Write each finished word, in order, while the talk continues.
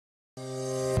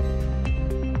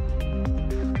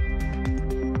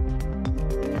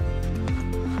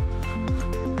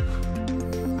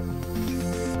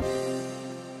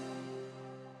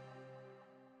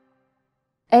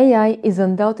AI is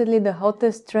undoubtedly the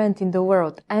hottest trend in the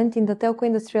world and in the telco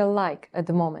industry alike at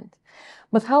the moment.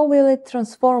 But how will it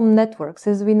transform networks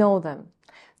as we know them?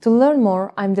 To learn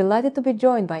more, I'm delighted to be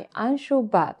joined by Anshul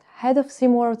Bhatt, Head of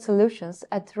Symworld Solutions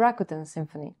at Rakuten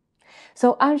Symphony.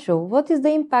 So Anshul, what is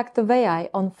the impact of AI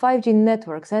on 5G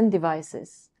networks and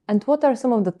devices? And what are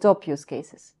some of the top use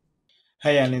cases?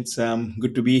 Hi, and it's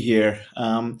good to be here.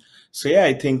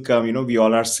 I think we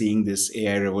all are seeing this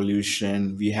AI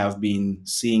revolution. We have been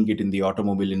seeing it in the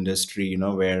automobile industry,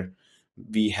 where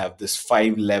we have this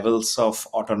five levels of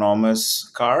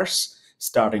autonomous cars,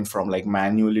 starting from like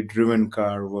manually driven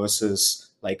car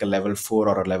versus like a level 4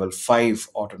 or a level 5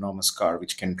 autonomous car,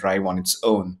 which can drive on its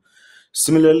own.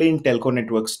 Similarly, in telco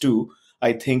networks too,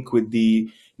 I think with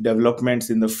the developments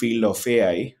in the field of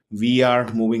AI, we are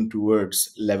moving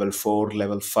towards level 4,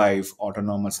 level 5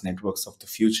 autonomous networks of the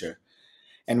future.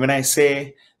 And when I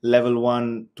say level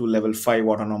 1 to level 5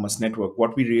 autonomous network,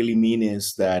 what we really mean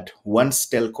is that once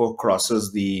telco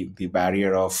crosses the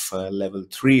barrier of level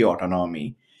 3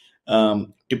 autonomy,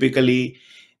 typically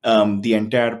the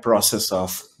entire process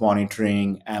of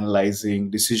monitoring, analyzing,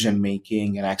 decision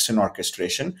making, and action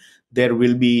orchestration, there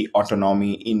will be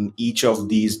autonomy in each of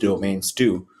these domains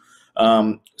too.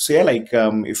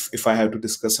 If I have to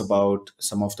discuss about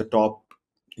some of the top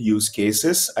use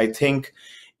cases, I think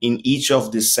in each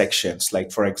of these sections,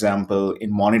 like for example,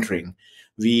 in monitoring,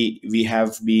 we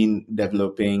have been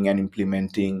developing and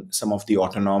implementing some of the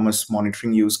autonomous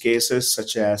monitoring use cases,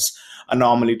 such as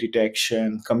anomaly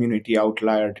detection, community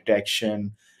outlier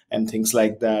detection, and things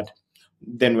like that.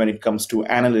 Then, when it comes to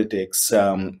analytics,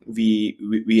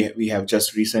 we have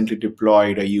just recently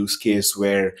deployed a use case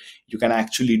where you can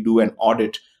actually do an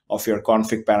audit of your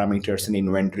config parameters in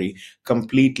inventory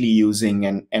completely using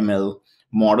an ML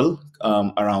model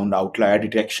around outlier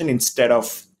detection instead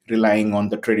of relying on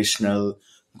the traditional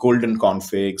golden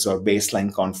configs or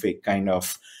baseline config kind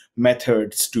of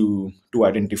methods to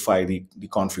identify the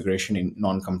configuration in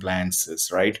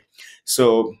non-compliances, right?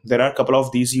 So there are a couple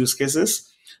of these use cases,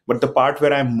 but the part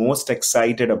where I'm most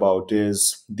excited about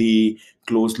is the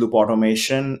closed loop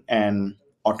automation and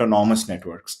autonomous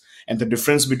networks. And the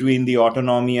difference between the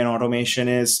autonomy and automation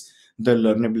is the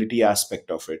learnability aspect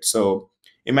of it. So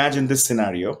imagine this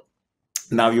scenario.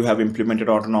 Now you have implemented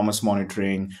autonomous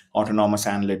monitoring, autonomous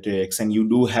analytics, and you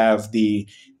do have the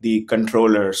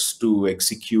controllers to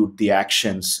execute the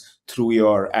actions through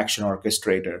your action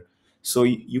orchestrator. So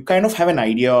you kind of have an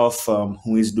idea of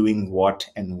who is doing what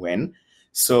and when.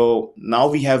 So now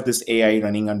we have this AI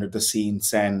running under the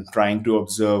scenes and trying to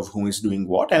observe who is doing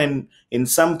what, and in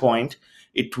some point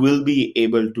it will be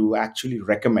able to actually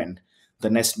recommend the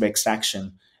next best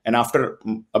action, and after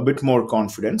a bit more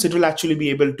confidence it will actually be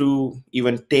able to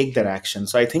even take that action.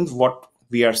 So I think what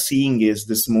we are seeing is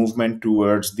this movement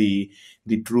towards the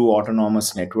true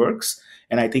autonomous networks,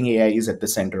 and I think AI is at the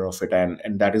center of it,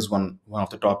 and that is one of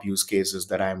the top use cases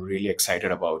that I'm really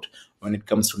excited about when it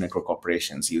comes to network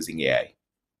operations using AI.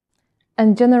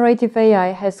 And generative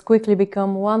AI has quickly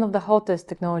become one of the hottest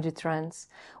technology trends.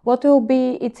 What will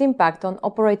be its impact on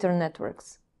operator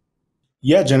networks?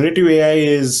 Yeah, generative AI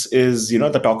is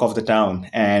the talk of the town,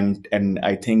 and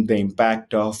I think the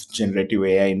impact of generative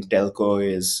AI in telco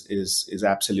is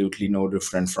absolutely no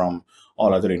different from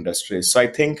all other industries. So I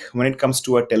think when it comes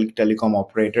to a telecom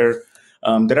operator,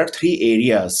 there are three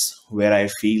areas where I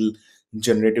feel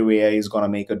generative AI is going to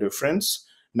make a difference.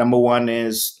 Number one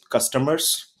is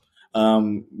customers.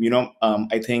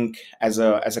 I think as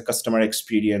a customer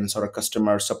experience or a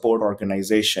customer support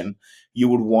organization, you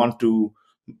would want to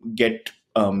get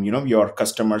your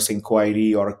customer's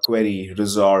inquiry or query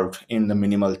resolved in the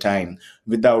minimal time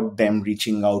without them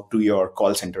reaching out to your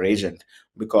call center agent,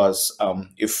 because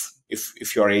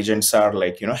if your agents are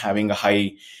like having a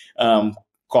high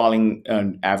calling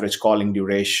average calling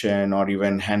duration or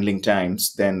even handling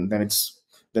times, then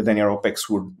your opex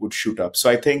would shoot up. So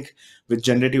I think with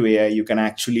generative AI you can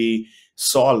actually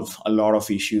solve a lot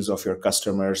of issues of your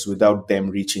customers without them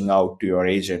reaching out to your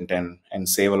agent, and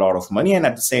save a lot of money, and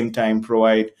at the same time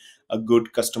provide a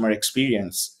good customer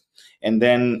experience. And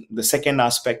then the second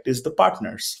aspect is the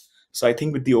partners. So I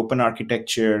think with the open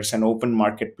architectures and open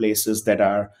marketplaces that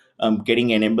are getting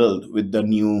enabled with the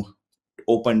new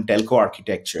open telco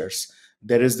architectures,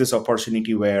 there is this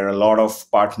opportunity where a lot of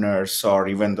partners or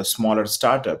even the smaller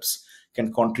startups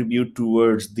can contribute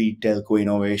towards the telco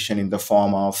innovation in the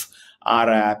form of R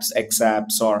apps, X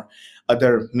apps, or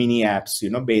other mini apps,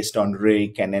 based on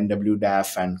RIC and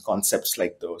NWDAF and concepts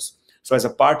like those. So as a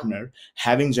partner,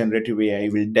 having generative AI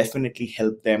will definitely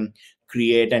help them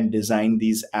create and design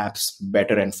these apps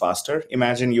better and faster.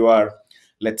 Imagine you are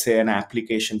let's say, an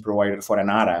application provider for an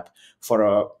RAP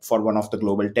for one of the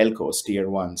global telcos, tier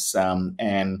ones,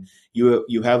 and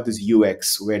you have this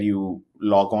UX where you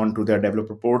log on to their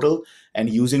developer portal, and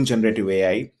using generative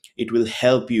AI, it will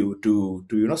help you to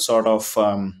sort of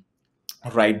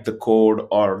write the code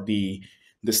or the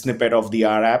snippet of the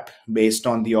R app based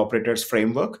on the operator's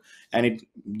framework, and it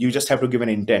you just have to give an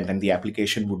intent and the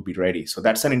application would be ready. So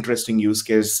that's an interesting use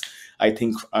case, I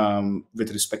think,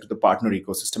 with respect to the partner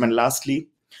ecosystem. And lastly,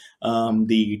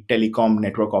 the telecom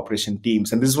network operation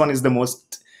teams, and this one is the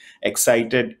most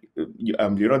excited,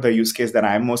 the use case that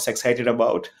I'm most excited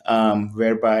about,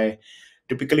 whereby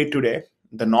typically today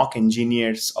the NOC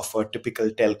engineers of a typical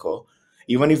telco,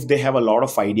 even if they have a lot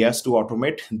of ideas to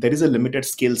automate, there is a limited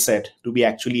skill set to be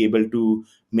actually able to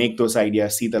make those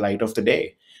ideas see the light of the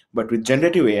day. But with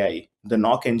generative AI, the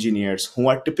NOC engineers, who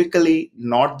are typically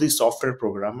not the software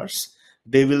programmers,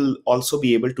 they will also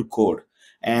be able to code,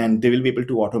 and they will be able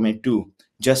to automate too,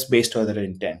 just based on their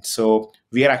intent. So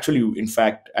we are actually, in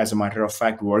fact, as a matter of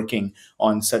fact, working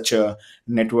on such a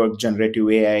network generative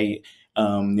AI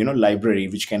library,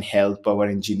 which can help our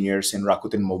engineers in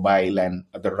Rakuten Mobile and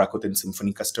other Rakuten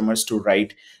Symphony customers to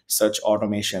write such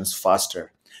automations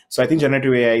faster. So I think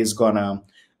generative AI is gonna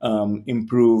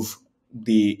improve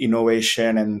the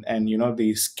innovation and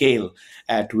the scale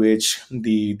at which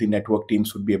the network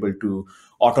teams would be able to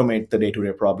automate the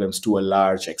day-to-day problems to a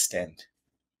large extent.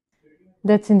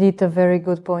 That's indeed a very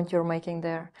good point you're making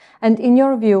there. And in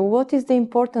your view, what is the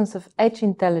importance of edge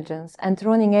intelligence and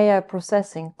running AI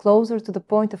processing closer to the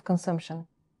point of consumption?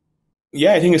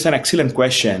 Yeah, I think it's an excellent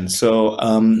question. So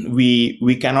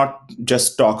we cannot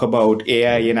just talk about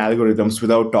AI and algorithms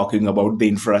without talking about the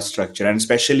infrastructure, and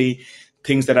especially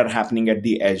things that are happening at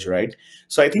the edge, right?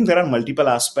 So I think there are multiple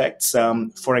aspects.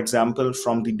 For example,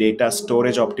 from the data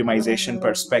storage optimization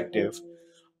perspective,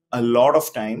 a lot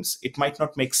of times it might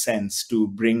not make sense to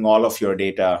bring all of your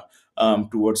data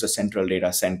towards a central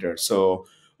data center. So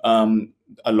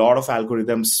a lot of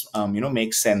algorithms,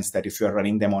 make sense that if you're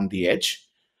running them on the edge.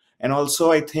 And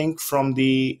also, I think from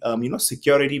the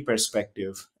security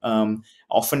perspective,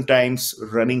 oftentimes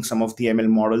running some of the ML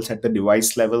models at the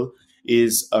device level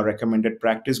is a recommended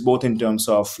practice, both in terms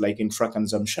of like infra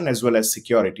consumption as well as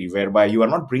security, whereby you are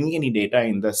not bringing any data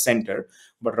in the center,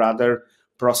 but rather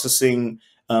processing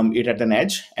it at an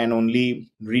edge and only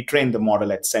retrain the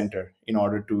model at center in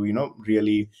order to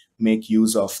really make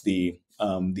use of the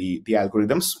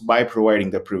algorithms by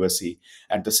providing the privacy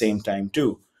at the same time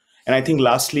too. And I think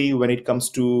lastly, when it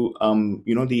comes to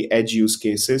the edge use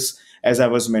cases, as I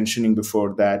was mentioning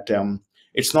before, that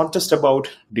it's not just about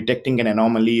detecting an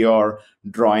anomaly or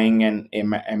drawing an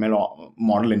ML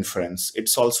model inference.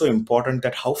 It's also important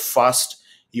that how fast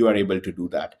you are able to do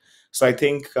that. So I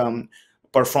think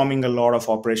performing a lot of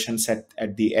operations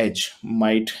at the edge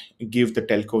might give the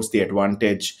telcos the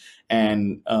advantage,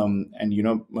 and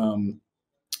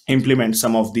implement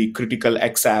some of the critical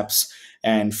X apps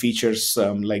and features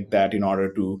like that in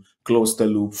order to close the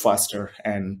loop faster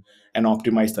and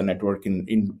optimize the network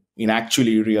in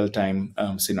actually real time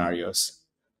scenarios.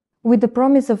 With the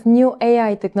promise of new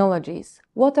AI technologies,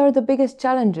 what are the biggest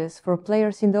challenges for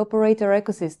players in the operator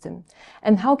ecosystem,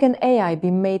 and how can AI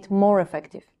be made more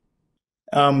effective?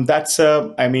 That's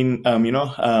a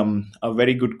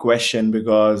very good question,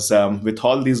 because with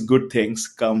all these good things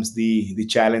comes the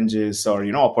challenges or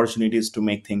opportunities to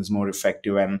make things more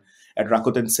effective. And at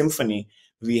Rakuten Symphony,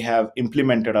 we have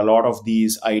implemented a lot of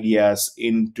these ideas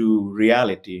into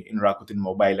reality in Rakuten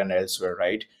Mobile and elsewhere,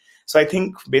 right? So I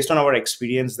think based on our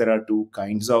experience, there are two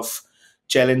kinds of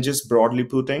challenges broadly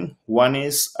putting. One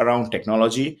is around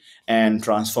technology and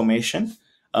transformation,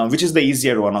 which is the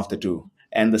easier one of the two,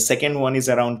 and the second one is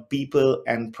around people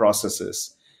and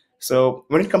processes. So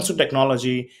when it comes to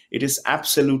technology, it is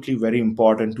absolutely very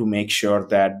important to make sure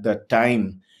that the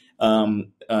time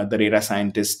the data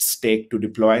scientists take to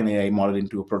deploy an AI model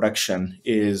into a production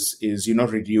is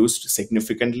reduced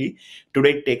significantly.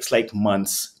 Today it takes like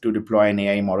months to deploy an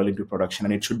AI model into production,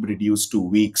 and it should be reduced to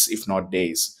weeks, if not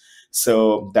days.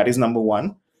 So that is number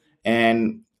one.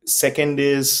 And second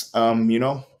is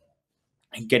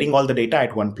getting all the data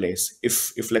at one place.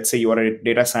 If let's say you are a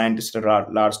data scientist at a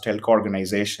large telco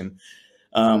organization,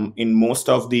 in most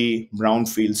of the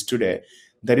brownfields today,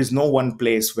 there is no one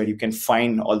place where you can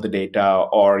find all the data,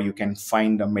 or you can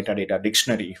find a metadata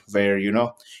dictionary where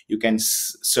you can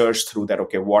search through that,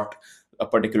 okay, what a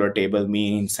particular table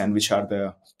means and which are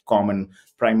the common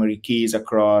primary keys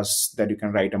across that you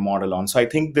can write a model on. So I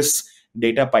think this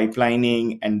data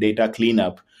pipelining and data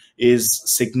cleanup is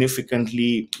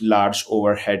significantly large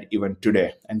overhead even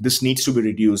today. And this needs to be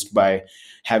reduced by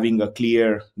having a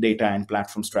clear data and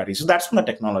platform strategy. So that's from the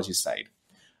technology side.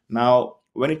 Now,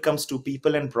 when it comes to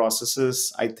people and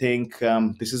processes, I think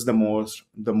this is the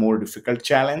more difficult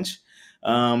challenge.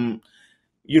 Um,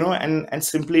 and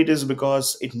simply it is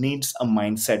because it needs a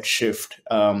mindset shift.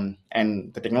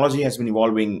 And the technology has been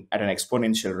evolving at an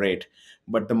exponential rate,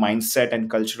 but the mindset and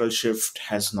cultural shift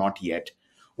has not yet.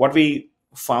 What we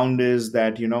found is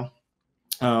that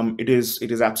it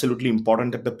is absolutely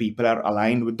important that the people are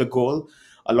aligned with the goal.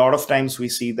 A lot of times we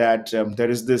see that there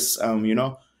is this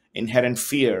inherent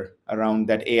fear around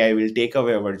that AI will take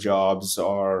away our jobs,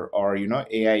 or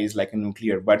AI is like a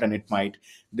nuclear button, it might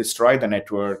destroy the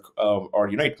network, or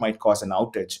it might cause an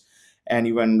outage. And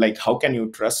even like, how can you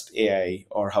trust AI,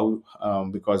 or how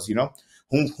because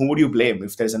whom would you blame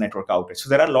if there's a network outage? So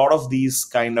there are a lot of these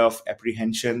kind of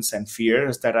apprehensions and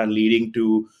fears that are leading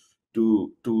to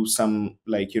some,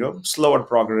 like slower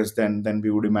progress than we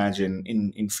would imagine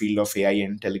in field of AI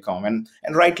and telecom, and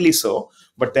rightly so.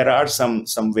 But there are some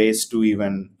ways to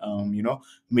even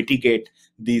mitigate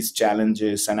these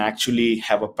challenges and actually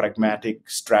have a pragmatic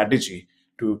strategy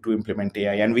to implement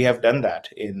AI, and we have done that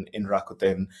in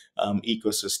Rakuten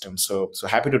ecosystem. So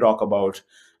happy to talk about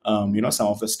some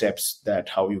of the steps that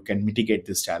how you can mitigate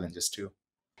these challenges too.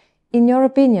 In your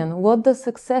opinion, what does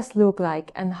success look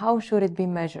like and how should it be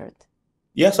measured?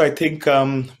 Yes, I think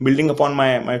building upon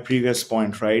my previous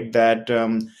point, right, that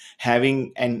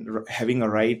having a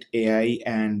right AI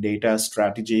and data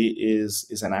strategy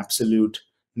is an absolute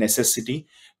necessity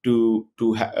to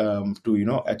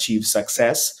achieve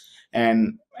success.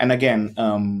 And again,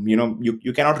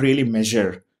 you cannot really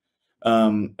measure,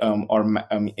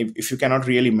 if you cannot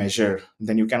really measure,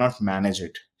 then you cannot manage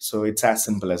it. So it's as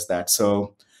simple as that.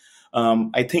 So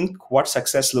I think what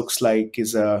success looks like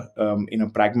is in a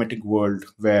pragmatic world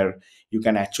where you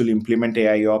can actually implement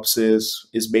AI ops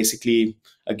is basically,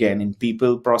 again, in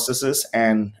people, processes,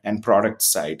 and product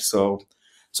side. So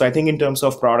I think in terms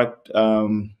of product,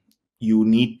 you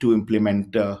need to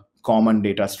implement a common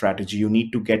data strategy. You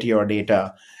need to get your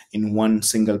data in one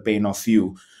single pane of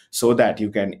view so that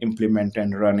you can implement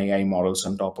and run AI models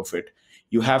on top of it.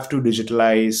 You have to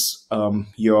digitalize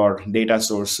your data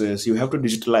sources. You have to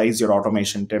digitalize your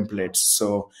automation templates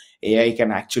so AI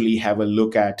can actually have a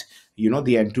look at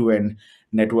the end-to-end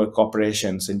network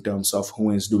operations in terms of who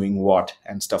is doing what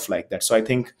and stuff like that. So I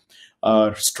think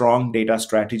a strong data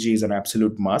strategy is an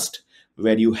absolute must,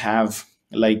 where you have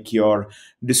like your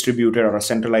distributed or a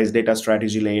centralized data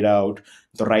strategy laid out,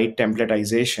 the right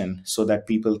templatization so that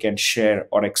people can share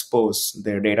or expose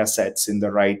their data sets in the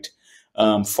right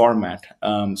format,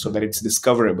 so that it's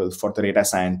discoverable for the data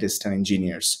scientists and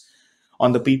engineers.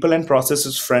 On the people and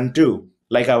processes front too,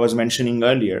 like I was mentioning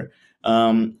earlier,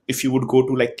 if you would go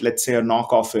to, like, let's say a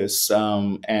knock office,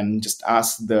 and just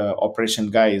ask the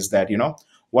operation guys that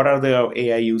what are the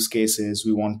AI use cases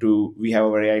we have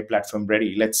our AI platform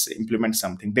ready, let's implement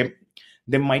something.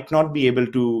 They might not be able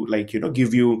to, like,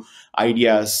 give you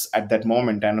ideas at that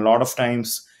moment. And a lot of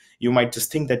times you might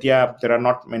just think that, yeah, there are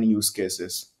not many use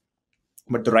cases.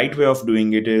 But the right way of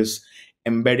doing it is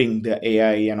embedding the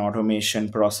AI and automation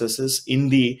processes in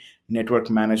the network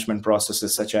management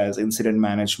processes, such as incident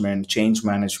management, change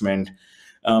management,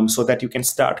 so that you can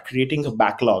start creating a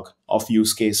backlog of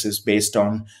use cases based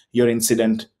on your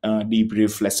incident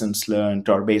debrief, lessons learned,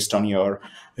 or based on your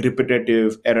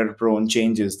repetitive error prone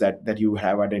changes that you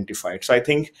have identified. So I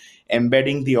think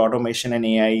embedding the automation and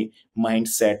AI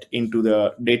mindset into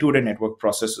the day-to-day network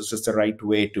processes is the right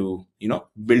way to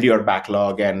build your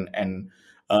backlog and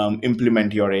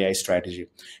implement your AI strategy.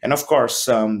 And of course,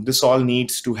 this all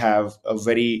needs to have a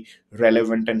very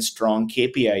relevant and strong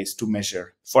KPIs to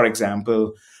measure. For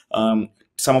example,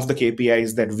 some of the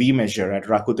KPIs that we measure at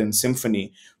Rakuten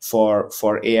Symphony for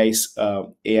AI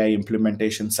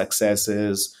implementation success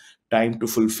is time to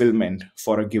fulfillment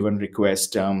for a given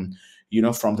request.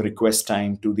 From the request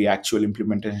time to the actual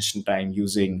implementation time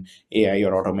using AI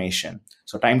or automation.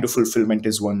 So time to fulfillment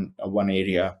is one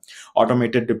area.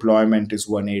 Automated deployment is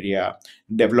one area.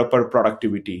 Developer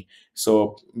productivity.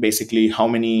 So basically, how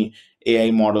many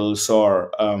AI models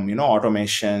or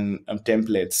automation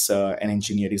templates an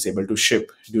engineer is able to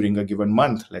ship during a given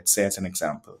month, let's say, as an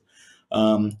example.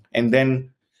 And then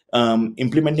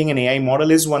implementing an AI model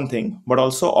is one thing, but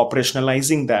also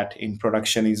operationalizing that in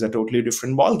production is a totally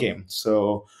different ballgame.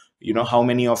 So, how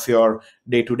many of your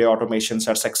day-to-day automations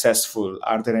are successful?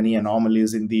 Are there any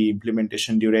anomalies in the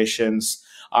implementation durations?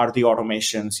 Are the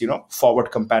automations, forward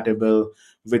compatible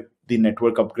with the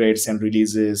network upgrades and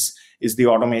releases? Is the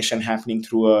automation happening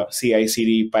through a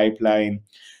CI/CD pipeline?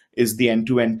 is the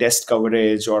end-to-end test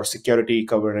coverage or security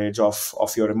coverage of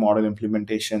your model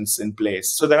implementations in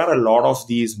place? So there are a lot of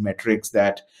these metrics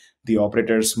that the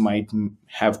operators might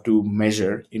have to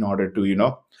measure in order to,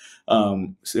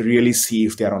 really see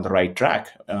if they're on the right track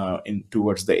in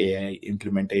towards the AI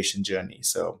implementation journey.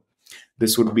 So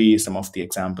this would be some of the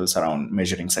examples around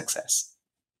measuring success.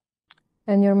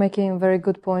 And you're making very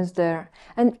good points there.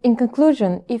 And in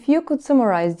conclusion, if you could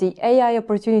summarize the AI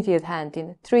opportunity at hand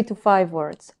in 3 to 5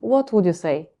 words, what would you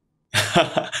say?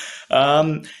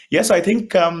 Yes, I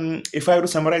think if I were to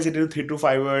summarize it in 3 to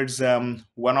 5 words,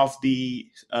 one of the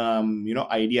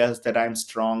ideas that I'm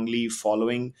strongly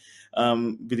following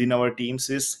within our teams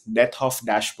is death of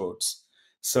dashboards.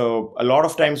 So a lot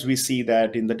of times we see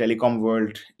that in the telecom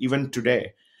world, even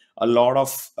today, a lot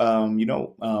of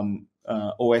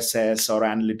OSS or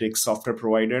analytics software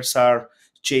providers are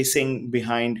chasing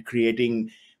behind creating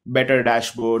better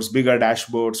dashboards, bigger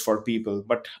dashboards for people.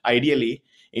 But ideally,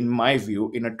 in my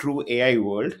view, in a true AI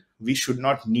world, we should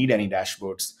not need any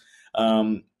dashboards.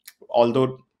 Um,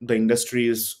 Although the industry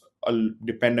is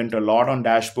dependent a lot on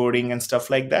dashboarding and stuff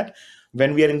like that,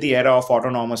 when we are in the era of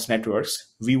autonomous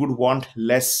networks, we would want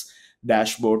less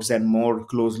dashboards and more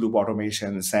closed loop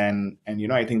automations. And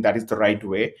I think that is the right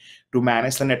way to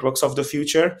manage the networks of the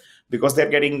future, because they're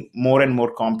getting more and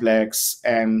more complex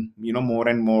and more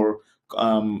and more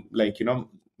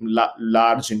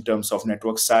large in terms of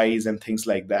network size and things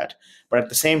like that. But at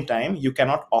the same time, you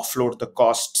cannot offload the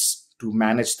costs to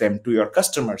manage them to your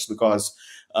customers, because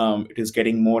it is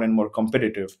getting more and more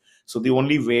competitive. So the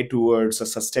only way towards a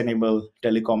sustainable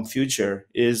telecom future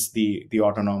is the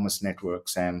autonomous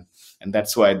networks, and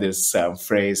that's why this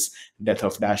phrase "death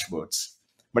of dashboards."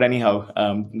 But anyhow,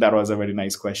 that was a very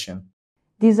nice question.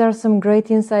 These are some great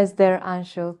insights there,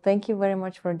 Anshul. Thank you very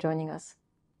much for joining us.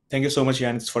 Thank you so much,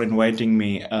 Yanis, for inviting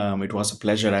me. It was a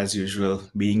pleasure, as usual,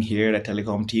 being here at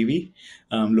Telecom TV.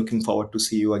 Looking forward to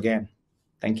see you again.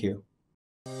 Thank you.